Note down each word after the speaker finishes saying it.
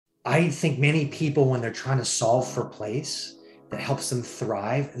I think many people, when they're trying to solve for place that helps them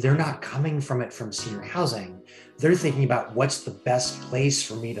thrive, they're not coming from it from senior housing. They're thinking about what's the best place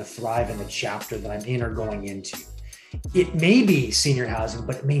for me to thrive in the chapter that I'm in or going into. It may be senior housing,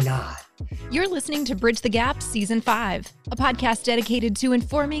 but it may not. You're listening to Bridge the Gap Season 5, a podcast dedicated to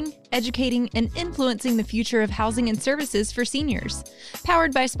informing, educating, and influencing the future of housing and services for seniors.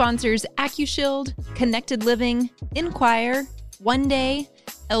 Powered by sponsors AccuShield, Connected Living, Inquire, One Day,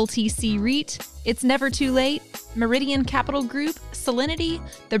 LTC REIT, It's Never Too Late, Meridian Capital Group, Salinity,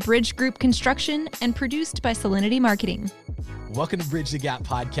 The Bridge Group Construction, and produced by Salinity Marketing. Welcome to Bridge the Gap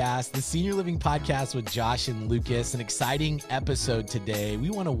podcast, the senior living podcast with Josh and Lucas. An exciting episode today. We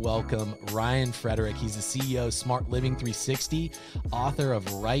want to welcome Ryan Frederick. He's the CEO of Smart Living 360, author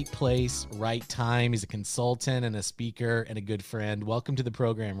of Right Place, Right Time. He's a consultant and a speaker and a good friend. Welcome to the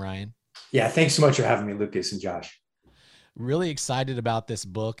program, Ryan. Yeah, thanks so much for having me, Lucas and Josh. Really excited about this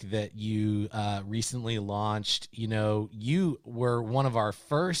book that you recently launched. You know, you were one of our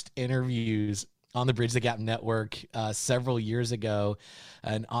first interviews on the Bridge the Gap network several years ago.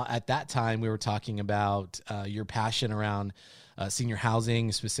 And at that time, we were talking about your passion around senior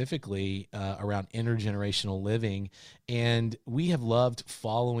housing, specifically around intergenerational living. And we have loved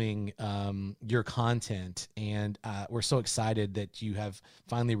following your content. And we're so excited that you have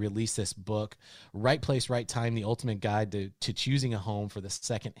finally released this book, Right Place, Right Time, the ultimate guide to choosing a home for the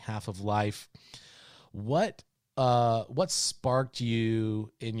second half of life. What sparked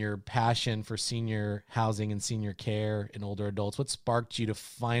you in your passion for senior housing and senior care and older adults? What sparked you to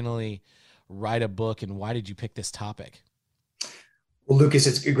finally write a book, and why did you pick this topic? Well, Lucas,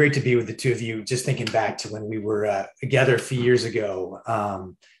 it's great to be with the two of you. Just thinking back to when we were together a few years ago,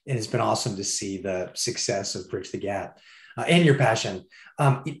 and it's been awesome to see the success of Bridge the Gap and your passion.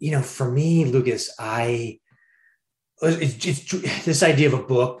 For me, Lucas, it's this idea of a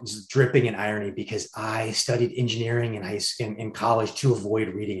book is dripping in irony because I studied engineering in college to avoid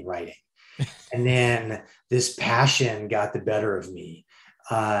reading and writing. And then this passion got the better of me.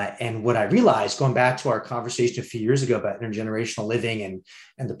 And what I realized, going back to our conversation a few years ago about intergenerational living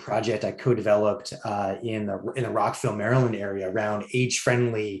and the project I co-developed in the Rockville, Maryland area around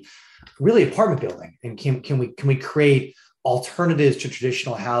age-friendly, really apartment building, and can we create alternatives to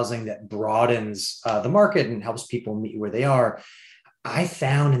traditional housing that broadens the market and helps people meet where they are. I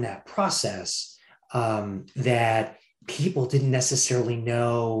found in that process that people didn't necessarily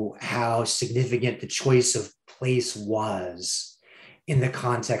know how significant the choice of place was in the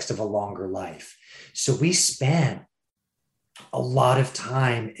context of a longer life. So we spent a lot of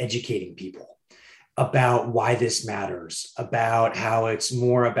time educating people about why this matters, about how it's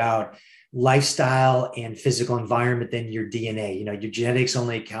more about lifestyle and physical environment than your DNA. You know, your genetics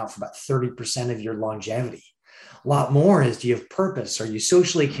only account for about 30% of your longevity. A lot more is, do you have purpose? Are you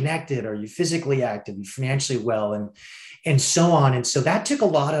socially connected? Are you physically active? Are you financially well? And so on. And so that took a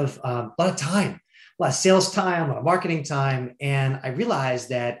lot of time, a lot of sales time, a lot of marketing time. And I realized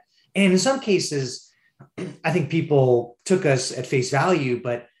that, and in some cases, I think people took us at face value,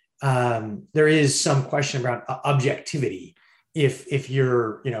 but there is some question around objectivity. If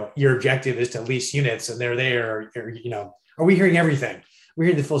your objective is to lease units and they're there, or, are we hearing everything? We're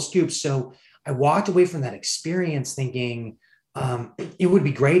hearing the full scoop. So I walked away from that experience thinking it would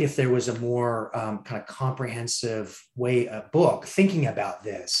be great if there was a more kind of comprehensive book thinking about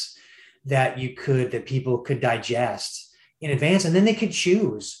this that people could digest in advance, and then they could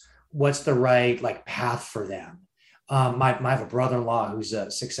choose what's the right path for them. I have a brother-in-law who's a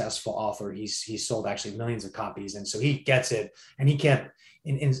successful author. He's sold actually millions of copies. And so he gets it. And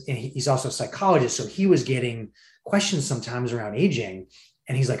and he's also a psychologist. So he was getting questions sometimes around aging.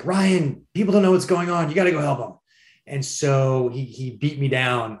 And he's like, Ryan, people don't know what's going on. You got to go help them. And so he beat me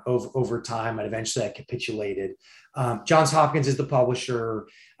down over time. And eventually I capitulated. Johns Hopkins is the publisher.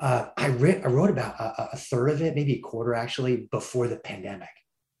 I wrote about a third of it, maybe a quarter actually, before the pandemic.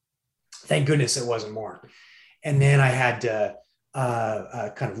 Thank goodness it wasn't more. And then I had to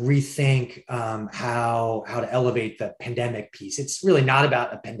kind of rethink how to elevate the pandemic piece. It's really not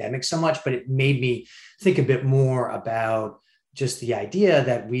about a pandemic so much, but it made me think a bit more about just the idea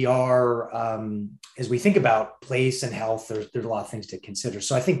that we are, as we think about place and health, there's a lot of things to consider.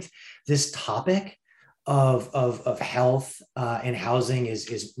 So I think this topic of health and housing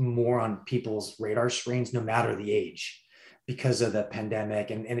is more on people's radar screens, no matter the age, because of the pandemic.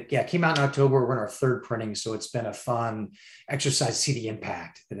 And it came out in October. We're in our third printing. So it's been a fun exercise to see the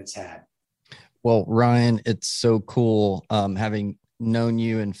impact that it's had. Well, Ryan, it's so cool having known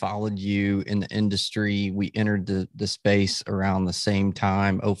you and followed you in the industry. We entered the space around the same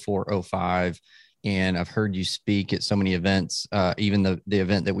time, 04, 05. and I've heard you speak at so many events, even the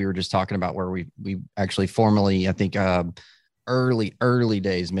event that we were just talking about where we actually formally, I think, early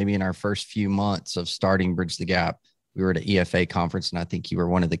days, maybe in our first few months of starting Bridge the Gap, we were at an EFA conference, and I think you were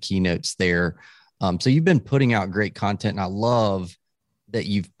one of the keynotes there. So you've been putting out great content, and I love that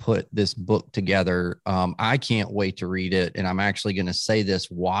you've put this book together. I can't wait to read it. And I'm actually going to say this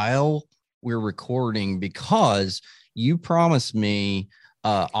while we're recording, because you promised me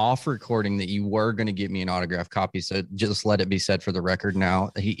off recording that you were going to get me an autographed copy. So just let it be said for the record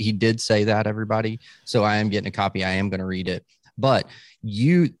now. He did say that, everybody. So I am getting a copy. I am going to read it. But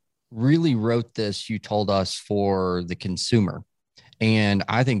you really wrote this, you told us, for the consumer. And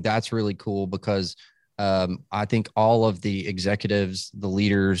I think that's really cool because I think all of the executives, the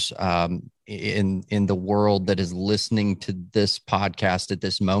leaders in the world that is listening to this podcast at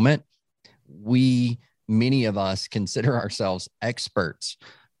this moment, many of us consider ourselves experts,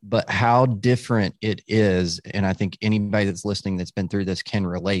 but how different it is. And I think anybody that's listening that's been through this can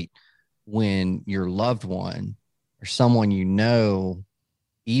relate when your loved one or someone you know,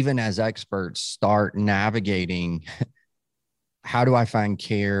 even as experts, start navigating how do I find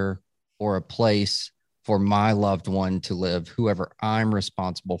care or a place for my loved one to live, whoever I'm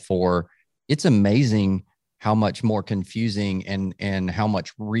responsible for. It's amazing how much more confusing and how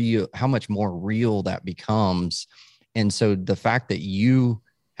much more real that becomes. And so the fact that you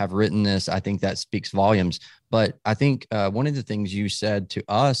have written this, I think that speaks volumes. But I think one of the things you said to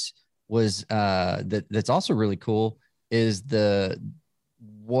us was that's also really cool is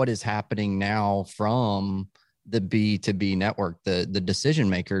what is happening now from the B2B network, the decision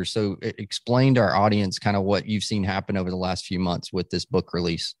makers. So explain to our audience kind of what you've seen happen over the last few months with this book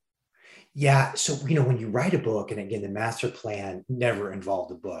release. Yeah. So, when you write a book, and again, the master plan never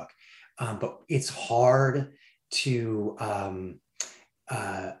involved a book, but it's hard to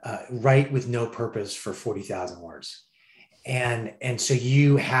write with no purpose for 40,000 words. And so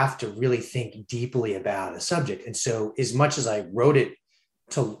you have to really think deeply about a subject. And so as much as I wrote it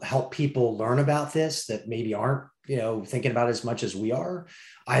to help people learn about this that maybe aren't, thinking about it as much as we are,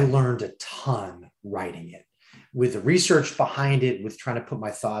 I learned a ton writing it, with the research behind it, with trying to put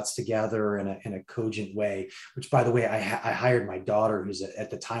my thoughts together in a cogent way, which, by the way, I hired my daughter, who's at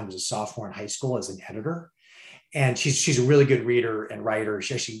the time was a sophomore in high school, as an editor. And she's a really good reader and writer. I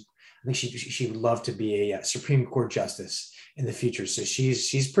think she would love to be a Supreme Court justice in the future. So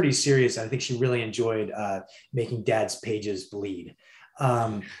she's pretty serious. I think she really enjoyed making Dad's pages bleed.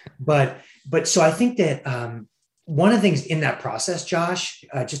 But so I think that one of the things in that process, Josh,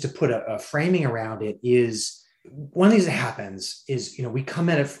 just to put a framing around it, is one of the things that happens is, we come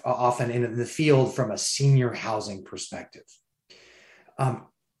at it often in the field from a senior housing perspective.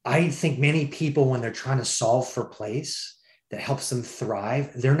 I think many people, when they're trying to solve for place that helps them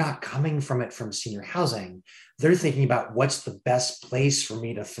thrive, they're not coming from senior housing. They're thinking about what's the best place for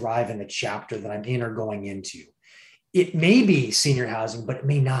me to thrive in the chapter that I'm in or going into. It may be senior housing, but it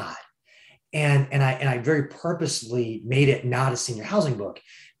may not. And I very purposely made it not a senior housing book,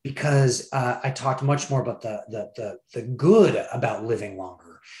 because I talked much more about the good about living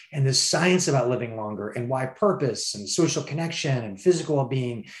longer, and the science about living longer, and why purpose and social connection and physical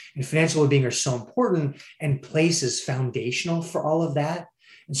well-being and financial well-being are so important, and place is foundational for all of that.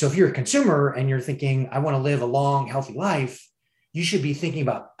 And so if you're a consumer and you're thinking, I want to live a long, healthy life, you should be thinking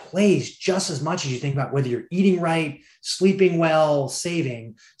about place just as much as you think about whether you're eating right, sleeping well,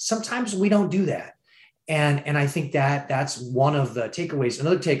 saving. Sometimes we don't do that. And I think that's one of the takeaways.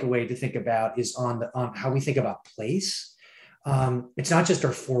 Another takeaway to think about is on how we think about place. It's not just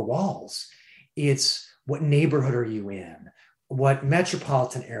our four walls. It's what neighborhood are you in? What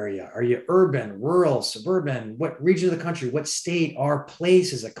metropolitan area? Are you urban, rural, suburban? What region of the country? What state? Our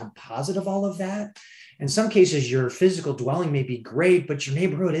place is a composite of all of that. In some cases, your physical dwelling may be great, but your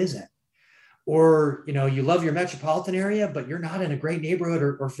neighborhood isn't. Or, you love your metropolitan area, but you're not in a great neighborhood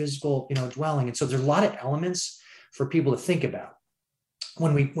or physical, dwelling. And so there's a lot of elements for people to think about.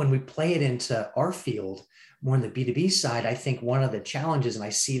 When we play it into our field, more on the B2B side, I think one of the challenges, and I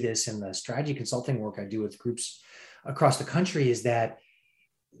see this in the strategy consulting work I do with groups across the country, is that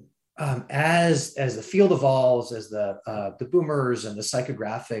as the field evolves, as the boomers and the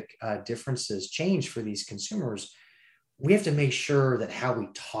psychographic differences change for these consumers, we have to make sure that how we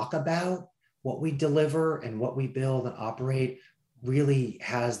talk about what we deliver and what we build and operate really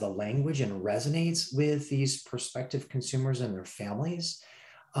has the language and resonates with these prospective consumers and their families.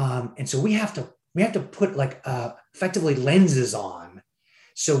 And so we have to put effectively lenses on,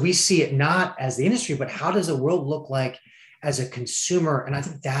 so we see it not as the industry, but how does the world look like as a consumer? And I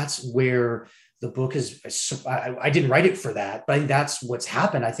think that's where the book is, I didn't write it for that, but I think that's what's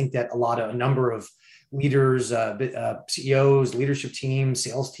happened. I think that a number of leaders, CEOs, leadership teams,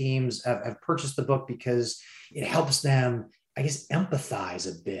 sales teams have purchased the book because it helps them, I guess, empathize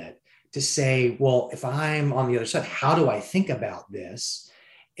a bit to say, well, if I'm on the other side, how do I think about this?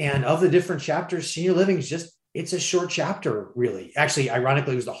 And of the different chapters, senior living is just, it's a short chapter, really. Actually,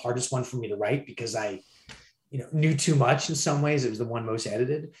 ironically, it was the hardest one for me to write because I knew too much in some ways. It was the one most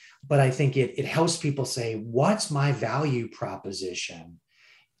edited, but I think it helps people say, what's my value proposition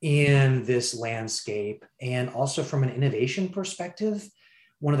in this landscape? And also from an innovation perspective,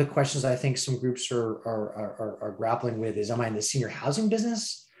 one of the questions I think some groups are grappling with is, am I in the senior housing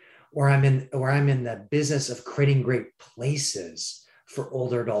business, or I'm in the business of creating great places for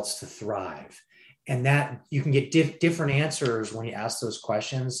older adults to thrive? And that you can get different answers when you ask those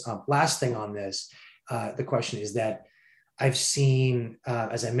questions. Last thing on this, the question is that I've seen,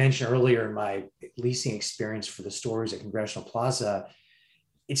 as I mentioned earlier in my leasing experience for the stores at Congressional Plaza,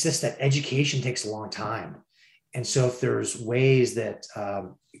 it's just that education takes a long time. And so if there's ways that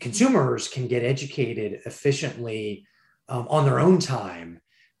consumers can get educated efficiently on their own time,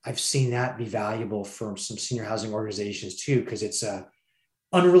 I've seen that be valuable for some senior housing organizations too, because it's a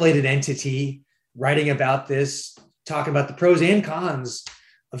unrelated entity writing about this, talking about the pros and cons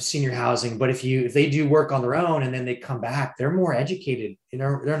of senior housing. But if they do work on their own and then they come back, they're more educated,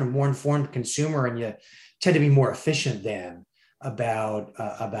 they're a more informed consumer, and you tend to be more efficient then about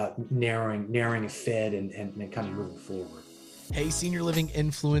narrowing a fit and kind of moving forward. Hey, Senior Living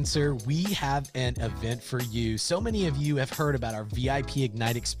Influencer, we have an event for you. So many of you have heard about our VIP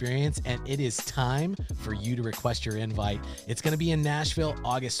Ignite experience, and it is time for you to request your invite. It's going to be in Nashville,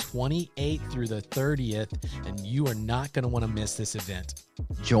 August 28th through the 30th, and you are not going to want to miss this event.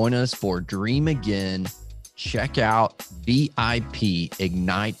 Join us for Dream Again. Check out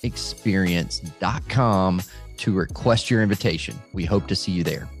VIPIgniteExperience.com to request your invitation. We hope to see you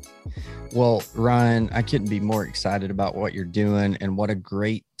there. Well, Ryan, I couldn't be more excited about what you're doing, and what a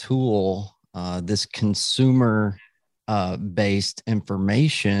great tool this consumer based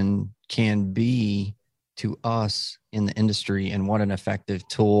information can be to us in the industry, and what an effective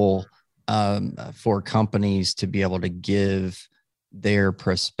tool for companies to be able to give their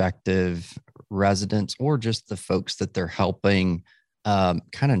prospective residents, or just the folks that they're helping kind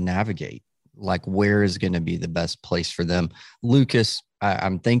of navigate, like where is going to be the best place for them. Lucas,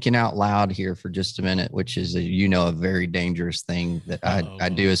 I'm thinking out loud here for just a minute, which is a very dangerous thing that I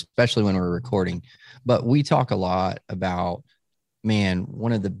do, especially when we're recording. But we talk a lot about, man,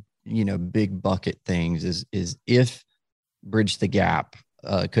 one of the big bucket things is if Bridge the Gap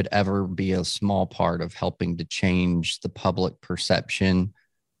could ever be a small part of helping to change the public perception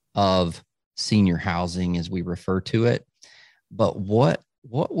of senior housing, as we refer to it. But what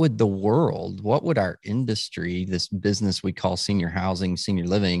would the world, what would our industry, this business we call senior housing, senior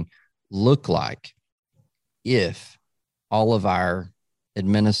living, look like if all of our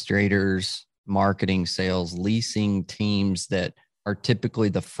administrators, marketing, sales, leasing teams that are typically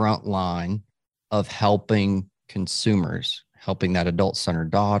the front line of helping consumers, helping that adult-centered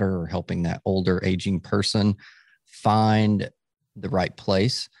daughter or helping that older aging person find the right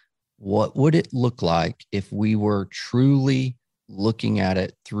place? What would it look like if we were truly looking at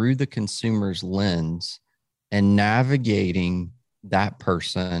it through the consumer's lens and navigating that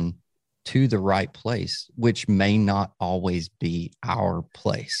person to the right place, which may not always be our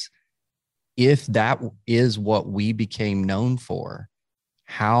place? If that is what we became known for,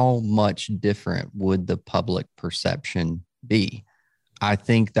 how much different would the public perception be? I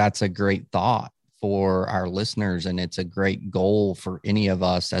think that's a great thought for our listeners, and it's a great goal for any of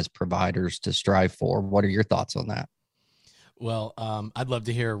us as providers to strive for. What are your thoughts on that? Well, I'd love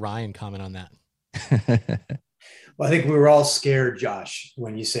to hear Ryan comment on that. Well, I think we were all scared, Josh,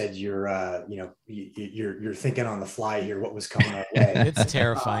 when you said you're thinking on the fly here what was coming our way. It's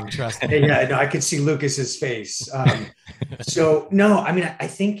terrifying, trust me. Yeah, no, I could see Lucas's face. So no, I mean, I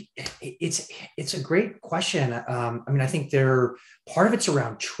think it's a great question. I think part of it's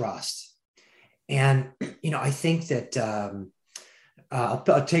around trust, and I think that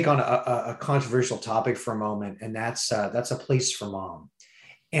I'll take on a controversial topic for a moment, and that's a place for mom.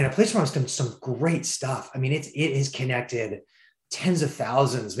 And a place for mom has done some great stuff. I mean, it has connected tens of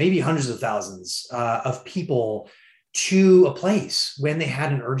thousands, maybe hundreds of thousands of people to a place when they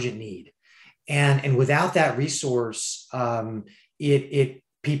had an urgent need. And without that resource,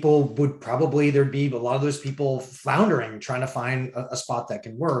 people would probably, there'd be a lot of those people floundering, trying to find a spot that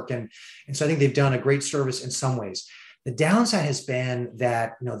can work. And so I think they've done a great service in some ways. The downside has been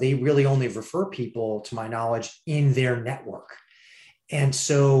that, they really only refer people, to my knowledge, in their network. And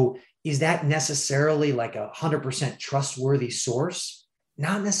so is that necessarily like 100% trustworthy source?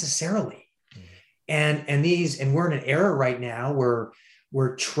 Not necessarily. And we're in an era right now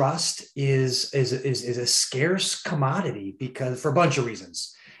where trust is a scarce commodity, because for a bunch of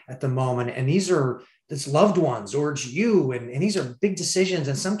reasons at the moment. And it's loved ones, or it's you, and these are big decisions.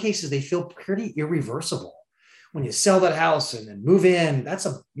 In some cases, they feel pretty irreversible. When you sell that house and then move in, that's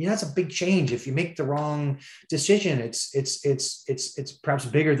a big change. If you make the wrong decision, it's perhaps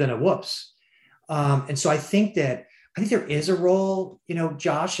bigger than a whoops. And so I think there is a role,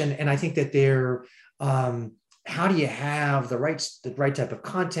 Josh, and I think that how do you have the right type of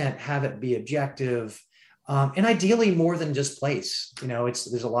content, have it be objective, and ideally more than just place.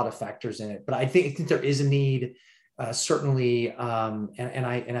 There's a lot of factors in it, but I think there is a need, certainly,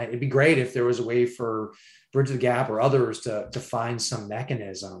 it'd be great if there was a way for Bridge the Gap or others to find some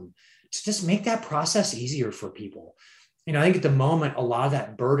mechanism to just make that process easier for people. I think at the moment, a lot of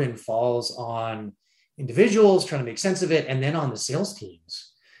that burden falls on individuals trying to make sense of it, and then on the sales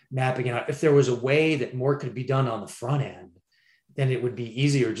teams mapping it out. If there was a way that more could be done on the front end, then it would be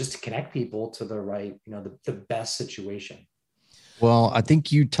easier just to connect people to the right, the best situation. Well, I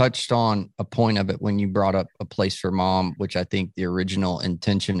think you touched on a point of it when you brought up A Place for Mom, which I think the original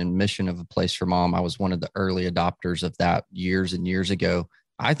intention and mission of A Place for Mom, I was one of the early adopters of that years and years ago.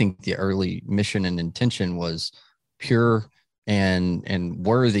 I think the early mission and intention was pure and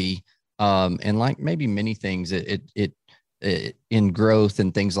worthy. And like maybe many things, it in growth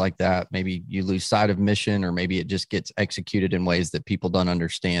and things like that, maybe you lose sight of mission, or maybe it just gets executed in ways that people don't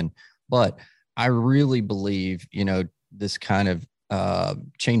understand. But I really believe, this kind of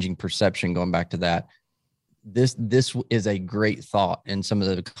changing perception, going back to that, this is a great thought, and some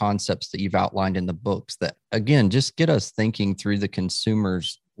of the concepts that you've outlined in the books that, again, just get us thinking through the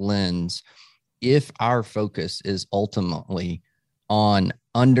consumer's lens. If our focus is ultimately on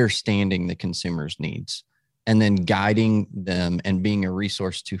understanding the consumer's needs, and then guiding them and being a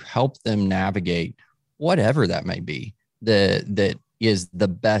resource to help them navigate whatever that may be, that is the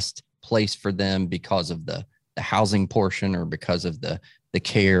best place for them because of the housing portion, or because of the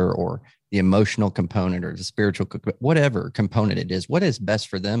care, or the emotional component, or the spiritual, whatever component it is, what is best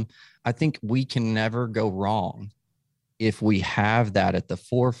for them. I think we can never go wrong if we have that at the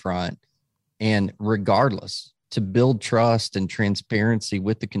forefront, and regardless, to build trust and transparency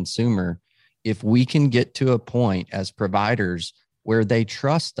with the consumer. If we can get to a point as providers where they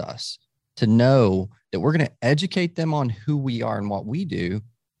trust us to know that we're going to educate them on who we are and what we do,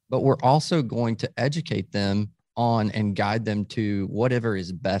 but we're also going to educate them on and guide them to whatever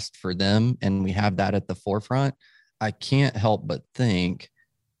is best for them, and we have that at the forefront, I can't help but think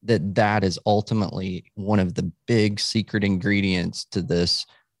that that is ultimately one of the big secret ingredients to this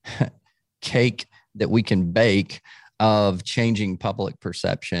cake that we can bake of changing public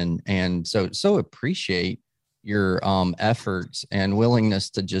perception. And so appreciate your efforts and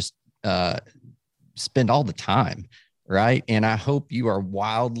willingness to just spend all the time, right? And I hope you are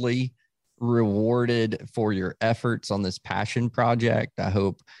wildly rewarded for your efforts on this passion project. I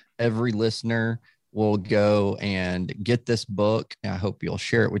hope every listener will go and get this book. I hope you'll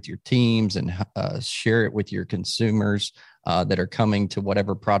share it with your teams and share it with your consumers that are coming to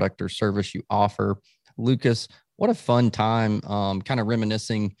whatever product or service you offer. Lucas, what a fun time, kind of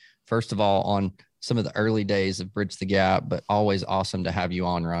reminiscing, first of all, on some of the early days of Bridge the Gap, but always awesome to have you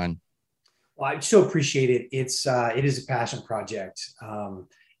on, Ryan. Well, I so appreciate it. It is a passion project,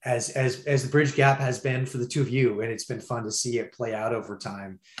 as the Bridge Gap has been for the two of you, and it's been fun to see it play out over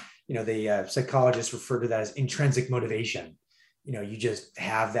time. The psychologists refer to that as intrinsic motivation. You just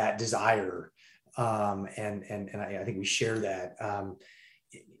have that desire, and I think we share that.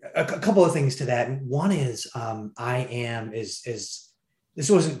 A couple of things to that. One is this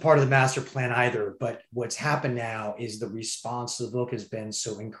wasn't part of the master plan either, but what's happened now is the response to the book has been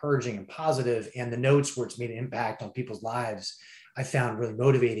so encouraging and positive, and the notes where it's made an impact on people's lives, I found really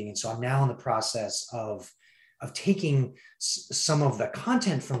motivating. And so I'm now in the process of taking some of the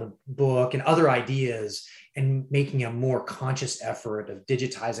content from the book and other ideas and making a more conscious effort of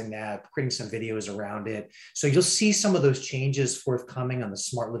digitizing that, creating some videos around it. So you'll see some of those changes forthcoming on the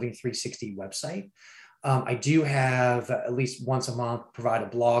Smart Living 360 website. I do have at least once a month provide a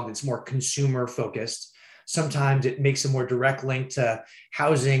blog that's more consumer focused. Sometimes it makes a more direct link to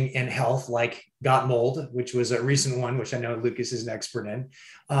housing and health, like Got Mold, which was a recent one, which I know Lucas is an expert in.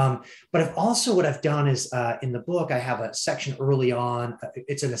 But what I've done is in the book, I have a section early on.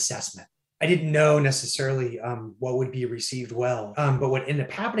 It's an assessment. I didn't know necessarily what would be received well. But what ended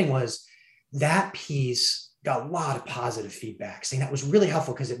up happening was that piece got a lot of positive feedback, saying that was really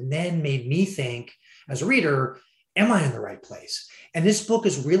helpful, because it then made me think as a reader, am I in the right place? And this book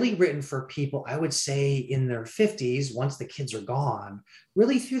is really written for people, I would say, in their 50s, once the kids are gone,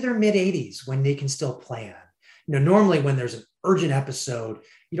 really through their mid 80s, when they can still plan. Normally when there's an urgent episode,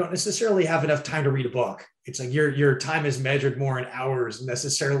 you don't necessarily have enough time to read a book. It's like your time is measured more in hours,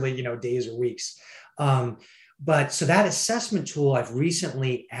 necessarily, days or weeks. But so that assessment tool I've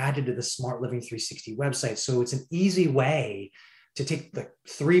recently added to the Smart Living 360 website. So it's an easy way to take the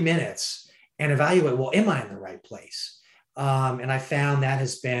 3 minutes and evaluate, well, am I in the right place? And I found that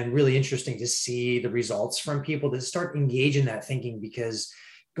has been really interesting to see the results from people that start engaging that thinking, because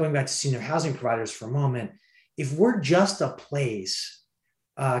going back to senior housing providers for a moment, if we're just a place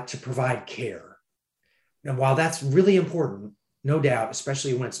to provide care, and while that's really important, no doubt,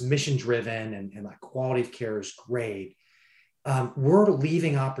 especially when it's mission driven and that quality of care is great, we're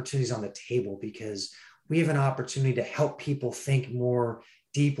leaving opportunities on the table because we have an opportunity to help people think more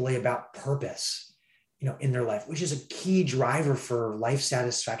deeply about purpose, in their life, which is a key driver for life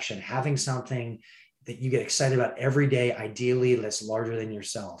satisfaction, having something that you get excited about every day, ideally that's larger than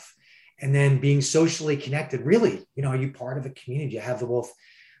yourself. And then being socially connected, really, are you part of a community? You have the both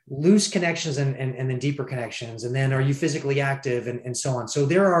loose connections and then deeper connections. And then are you physically active and so on? So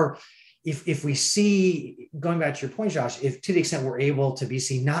there are, if we see, going back to your point, Josh, if to the extent we're able to be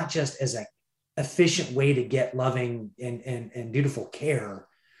seen not just as an efficient way to get loving and beautiful care,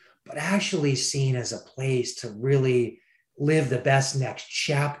 but actually seen as a place to really live the best next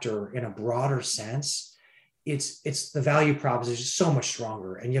chapter in a broader sense, it's the value proposition is so much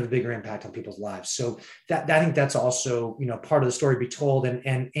stronger, and you have a bigger impact on people's lives. So that I think that's also part of the story to be told.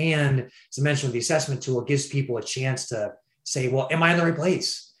 And as I mentioned with the assessment tool, it gives people a chance to say, well, am I in the right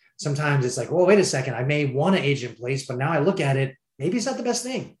place? Sometimes it's like, well, wait a second, I may want to age in place, but now I look at it, maybe it's not the best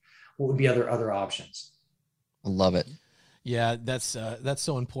thing. What would be other options? I love it. Yeah, that's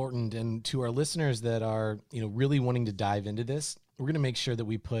so important. And to our listeners that are, really wanting to dive into this, we're going to make sure that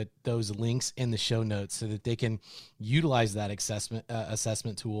we put those links in the show notes so that they can utilize that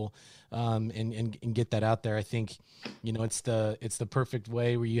assessment tool and get that out there. I think, it's the perfect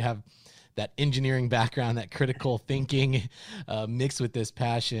way where you have that engineering background, that critical thinking mixed with this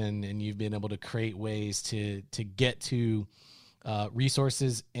passion, and you've been able to create ways to get to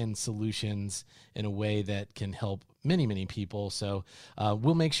resources and solutions in a way that can help many, many people. So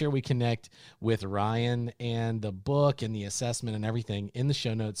we'll make sure we connect with Ryan and the book and the assessment and everything in the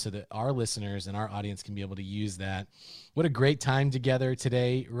show notes so that our listeners and our audience can be able to use that. What a great time together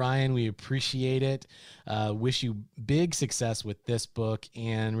today, Ryan. We appreciate it. Wish you big success with this book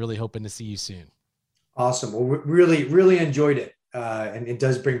and really hoping to see you soon. Awesome. Well, really, really enjoyed it. And it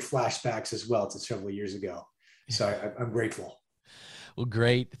does bring flashbacks as well to several years ago. So I'm grateful. Well,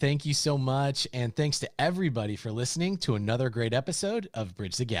 great. Thank you so much. And thanks to everybody for listening to another great episode of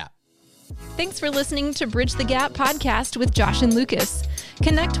Bridge the Gap. Thanks for listening to Bridge the Gap podcast with Josh and Lucas.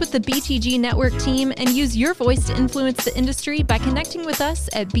 Connect with the BTG Network team and use your voice to influence the industry by connecting with us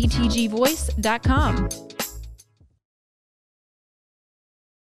at btgvoice.com.